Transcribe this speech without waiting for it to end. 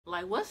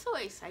Like, what's so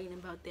exciting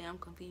about that? I'm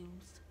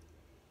confused.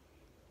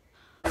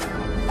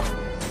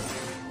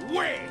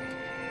 We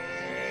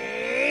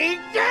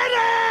did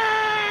it!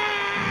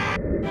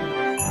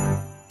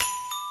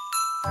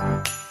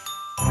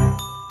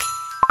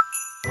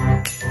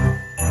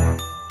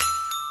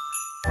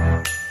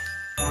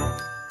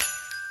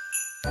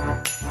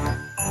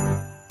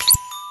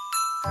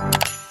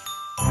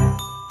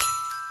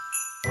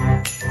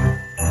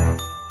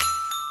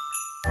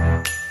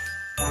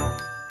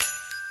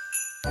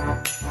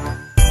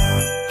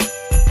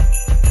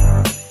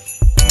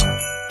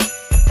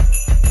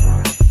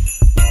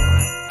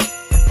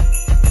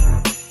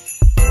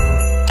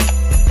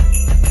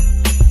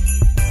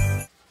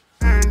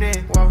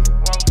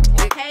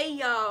 Hey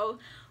y'all,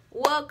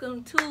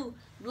 welcome to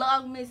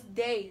Vlogmas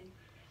Day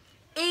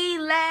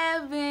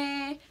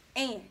 11.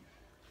 And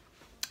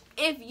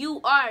if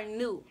you are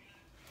new,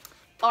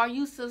 are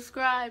you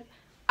subscribed?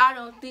 I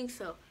don't think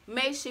so.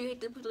 Make sure you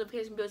hit the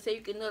notification bell so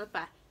you get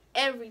notified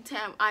every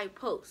time I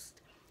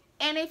post.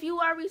 And if you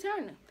are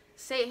returning,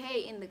 say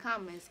hey in the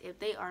comments if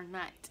they are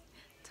not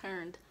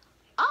turned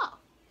off.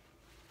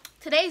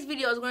 Today's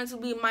video is going to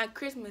be my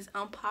Christmas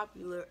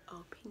unpopular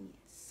opinions.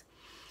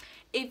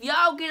 If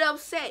y'all get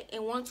upset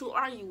and want to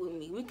argue with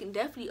me, we can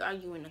definitely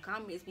argue in the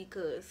comments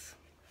because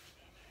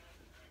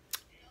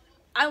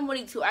I'm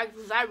ready to argue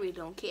because I really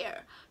don't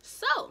care.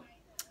 So,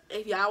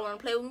 if y'all want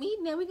to play with me,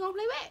 then we're going to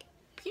play back.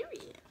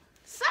 Period.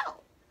 So,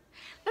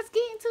 let's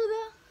get into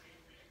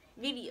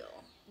the video.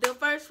 The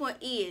first one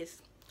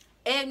is,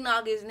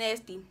 eggnog is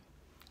nasty.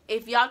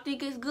 If y'all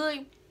think it's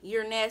good,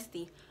 you're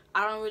nasty.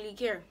 I don't really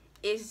care.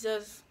 It's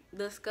just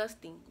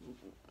disgusting.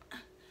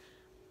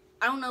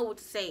 I don't know what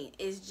to say.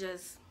 It's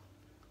just,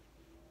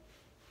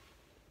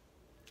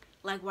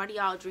 like, why do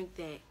y'all drink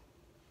that?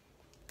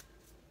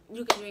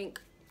 You can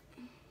drink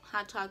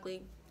hot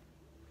chocolate,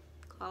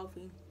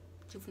 coffee,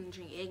 but you finna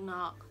drink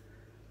eggnog.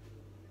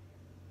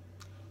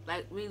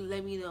 Like, really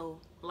let me know.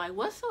 Like,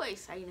 what's so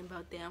exciting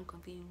about that? I'm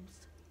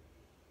confused.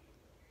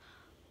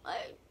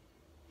 Like,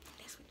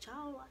 that's what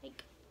y'all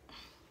like.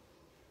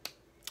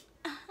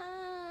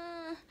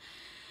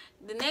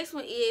 The next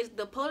one is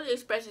the Polar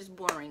Express is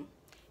boring.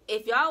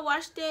 If y'all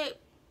watch that,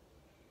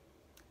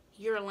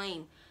 you're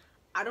lame.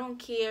 I don't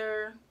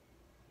care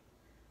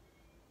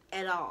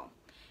at all.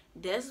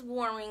 That's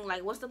boring.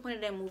 Like, what's the point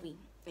of that movie?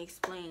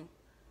 Explain.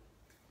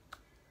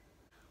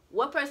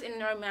 What person in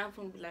their mouth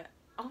would be like,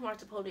 I want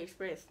to Polar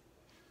Express?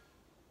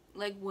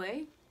 Like, what?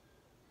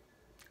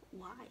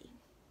 Why?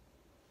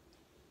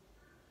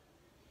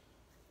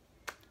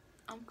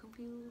 I'm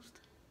confused.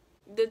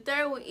 The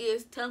third one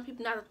is telling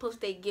people not to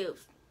post their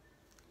gifts.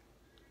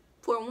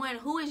 For one,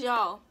 who is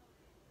y'all?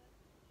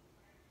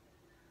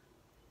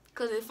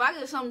 Because if I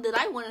get something that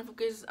I want for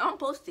Christmas, I'm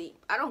post it.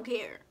 I don't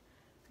care.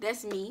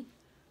 That's me.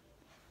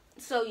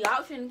 So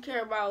y'all shouldn't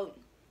care about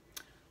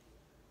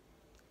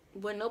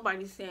what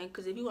nobody's saying.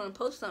 Because if you want to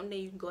post something, then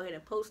you can go ahead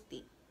and post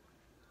it.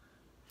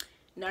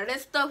 Now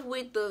that stuff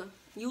with the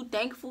you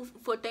thankful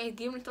for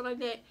Thanksgiving and stuff like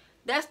that,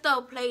 that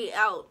stuff played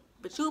out.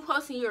 But you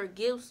posting your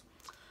gifts,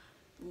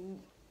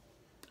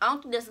 I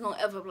don't think that's gonna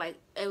ever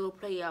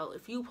play out.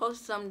 If you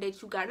post something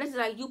that you got, that's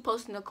like you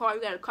posting a car.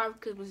 You got a car for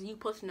Christmas, and you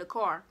posting a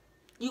car.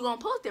 You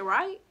gonna post it,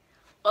 right?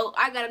 Oh,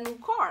 I got a new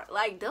car.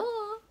 Like, duh.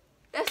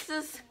 That's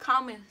just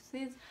common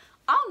sense.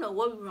 I don't know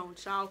what we wrong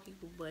with y'all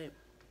people, but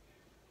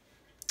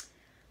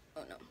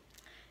oh no.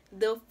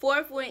 The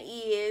fourth one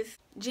is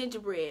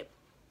gingerbread.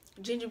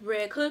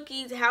 Gingerbread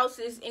cookies,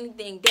 houses,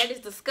 anything. That is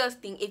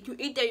disgusting. If you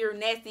eat that, you're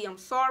nasty. I'm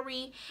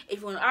sorry.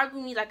 If you want to argue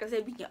with me, like I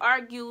said, we can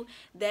argue.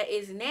 That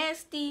is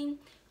nasty.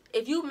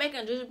 If you make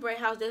a gingerbread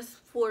house, that's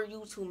for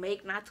you to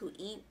make, not to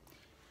eat.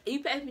 If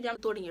you pass me down,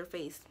 throw it in your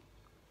face.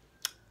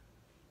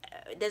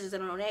 That's just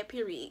on that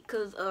period.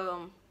 Because,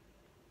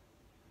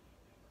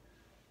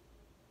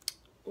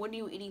 what are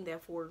you eating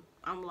that for?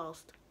 I'm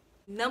lost.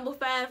 Number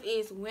 5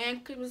 is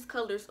wearing Christmas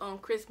colors on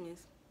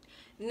Christmas.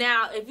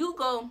 Now, if you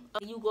go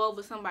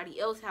over somebody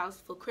else's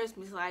house for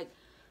Christmas, like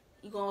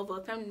you go over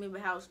a family member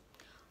house,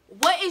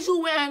 what is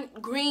you wearing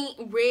green,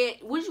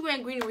 red? What is you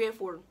wearing green and red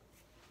for?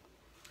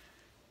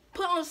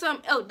 Put on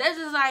something else. That's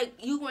just like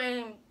you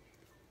wearing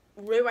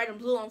red, white, and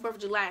blue on 4th of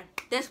July.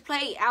 That's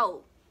played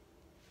out.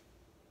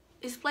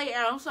 It's played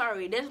out. I'm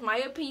sorry. That's my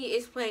opinion.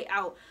 It's played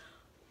out.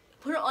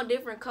 Put it on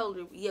different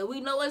colors. Yeah, we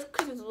know it's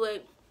Christmas,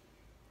 but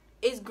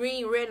it's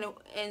green, red,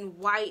 and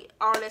white.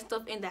 All that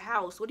stuff in the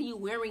house. What are you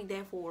wearing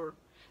that for?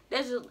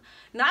 That's just.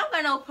 Now, I don't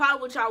got no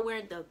problem with y'all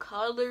wearing the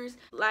colors.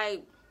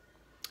 Like,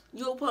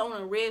 you'll put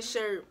on a red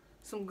shirt,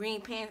 some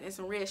green pants, and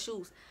some red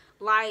shoes.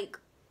 Like,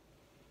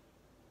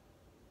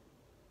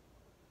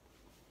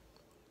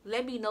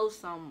 let me know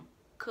something.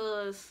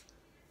 Because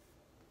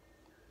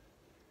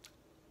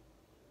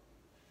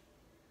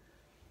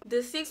the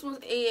 6th one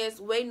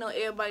is waiting on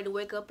everybody to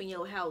wake up in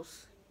your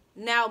house.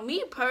 Now,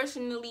 me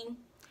personally,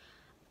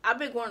 I've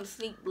been going to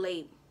sleep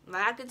late.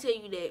 Like, I can tell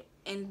you that.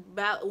 And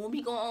about when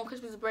we go on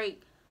Christmas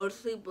break, go to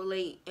sleep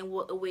late and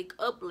wake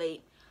up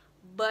late.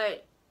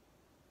 But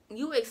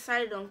you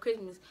excited on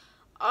Christmas.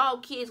 All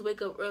kids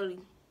wake up early.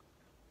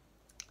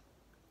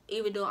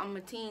 even though I'm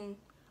a teen,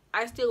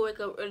 I still wake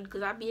up early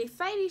because I be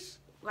excited.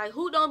 Like,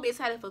 who don't be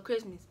excited for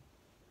Christmas?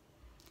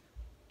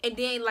 And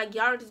then, like,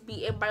 y'all just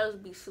be, everybody else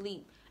be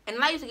asleep.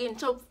 And I used to get in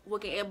trouble for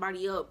waking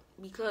everybody up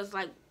because,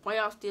 like, why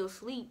y'all still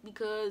asleep?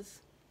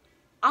 Because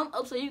I'm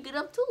up so you get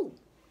up too.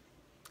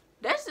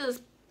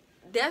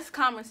 That's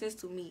common sense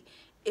to me.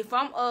 If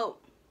I'm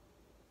up,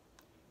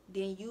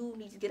 then you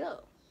need to get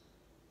up.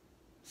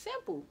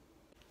 Simple.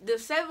 The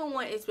 7th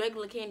one is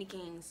regular candy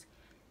canes.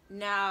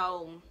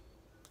 Now,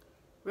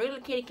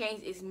 regular candy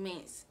canes is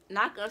mints.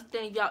 Not gonna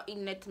understand if y'all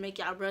eating that to make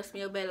y'all breath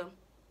smell better,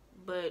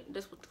 but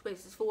that's what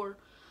toothpaste is for.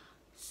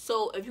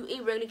 So if you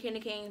eat regular candy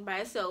canes by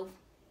itself,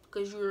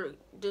 because you're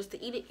just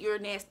to eat it, you're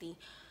nasty.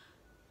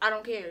 I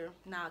don't care.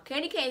 Now,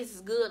 candy canes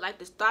is good, like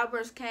the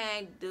Starburst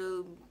kind,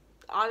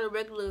 all the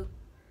regular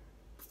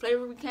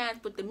flavored kinds,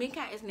 but the mint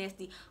kind is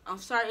nasty. I'm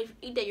sorry if you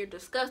eat that, you're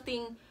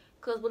disgusting.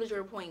 Cause what is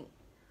your point?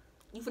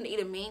 You finna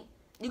eat a mint?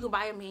 You can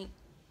buy a mint.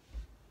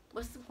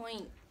 What's the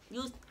point?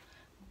 Use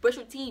brush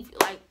your teeth.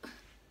 Like,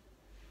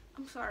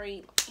 I'm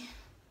sorry.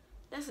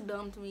 That's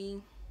dumb to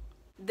me.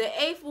 The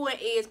 8th one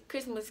is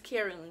Christmas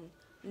caroling.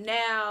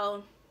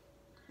 Now,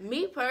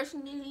 me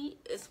personally,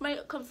 if somebody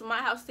comes to my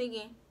house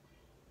singing,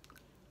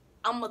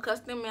 I'm gonna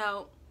cuss them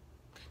out.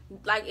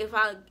 Like if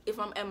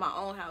I'm at my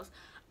own house,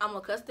 I'm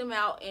gonna cuss them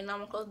out and I'm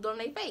gonna close the door in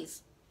their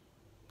face.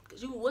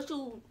 Cause what's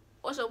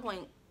your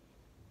point?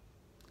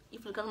 You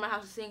finna come to my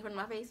house and sing in front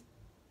of my face?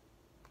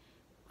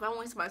 If I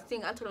want somebody to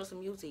sing, I turn on some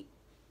music.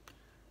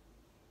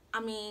 I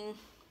mean,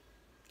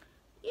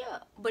 yeah.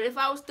 But if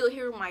I was still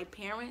here with my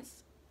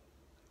parents,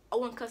 I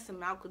wouldn't cuss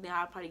them out because then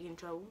I'd probably get in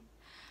trouble.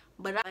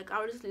 But I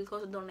would just leave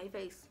close the door in their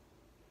face.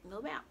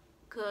 No doubt.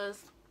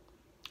 Cause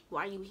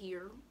why are you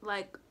here?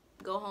 Like,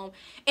 go home.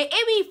 And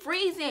it be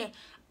freezing.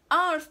 I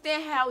don't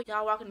understand how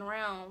y'all walking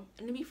around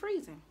and it be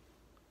freezing.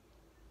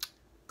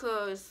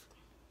 Cause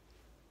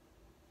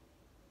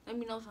let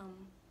me know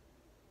something.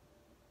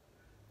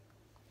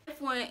 This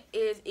one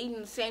is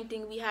eating the same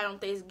thing we had on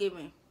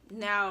Thanksgiving.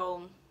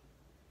 Now,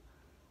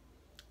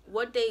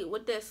 what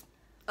that's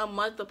a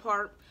month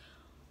apart.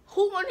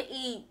 Who wanna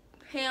eat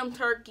ham,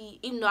 turkey,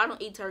 even though I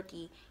don't eat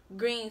turkey,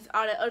 greens,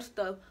 all that other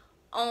stuff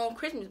on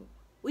Christmas?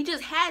 We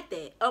just had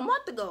that a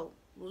month ago.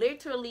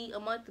 Literally a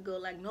month ago.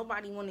 Like,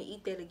 nobody want to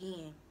eat that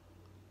again.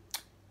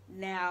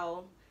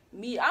 Now,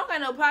 me, I don't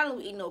got no problem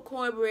with eating no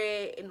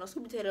cornbread and no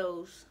sweet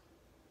potatoes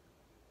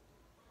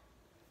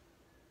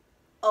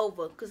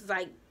over. Because,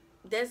 like,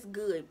 that's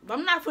good. But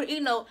I'm not for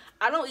eat no,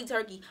 I don't eat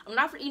turkey. I'm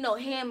not for eat no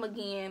ham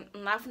again.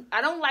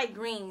 I don't like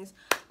greens.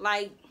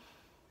 Like,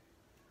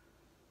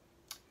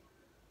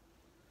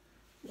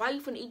 why you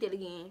finna eat that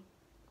again?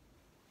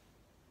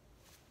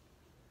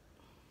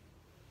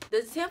 The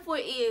 10th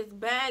one is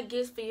bad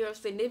gifts for your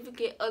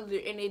significant other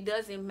and it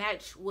doesn't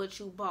match what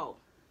you bought.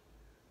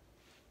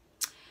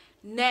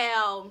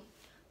 Now,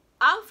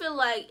 I feel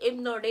like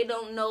even though they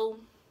don't know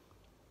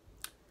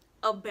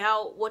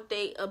about what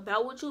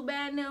you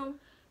buying them,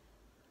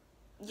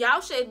 y'all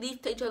should at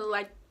least tell each other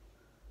like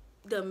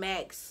the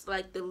max,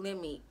 like the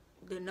limit,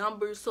 the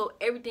numbers, so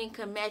everything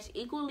can match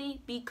equally.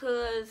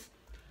 Because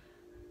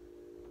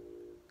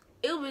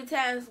it will be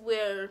times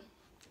where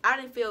I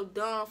didn't feel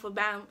dumb for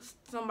buying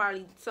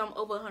somebody some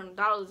over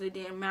 $100 and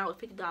then mine was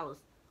 $50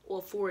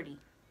 or $40.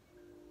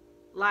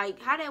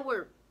 Like, how that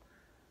work?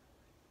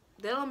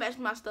 They don't match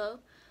my stuff.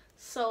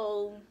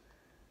 So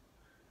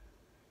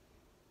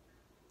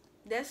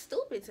that's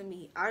stupid to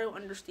me. I don't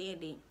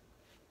understand it.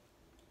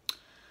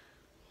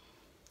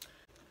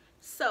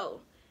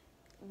 So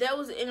that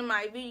was the end of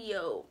my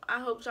video.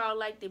 I hope y'all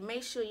liked it.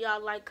 Make sure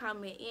y'all like,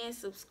 comment, and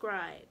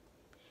subscribe.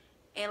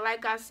 And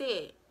like I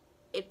said,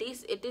 if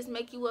this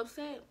make you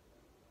upset,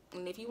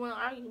 and if you want to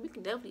argue, we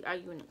can definitely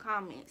argue in the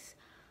comments.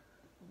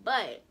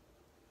 But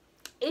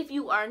if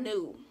you are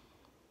new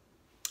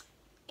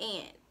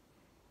and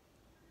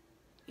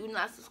you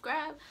not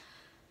subscribed,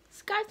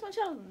 subscribe to my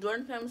channel. Join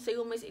the family so you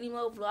don't miss any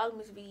more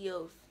Vlogmas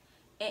videos.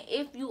 And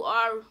if you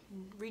are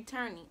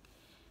returning,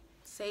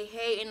 say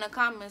hey in the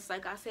comments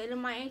like I said in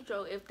my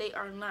intro if they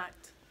are not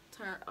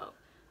turned up.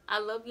 I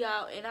love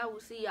y'all and I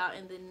will see y'all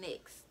in the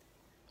next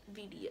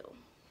video.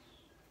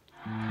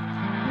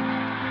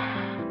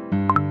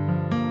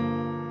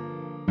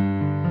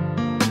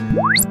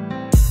 What?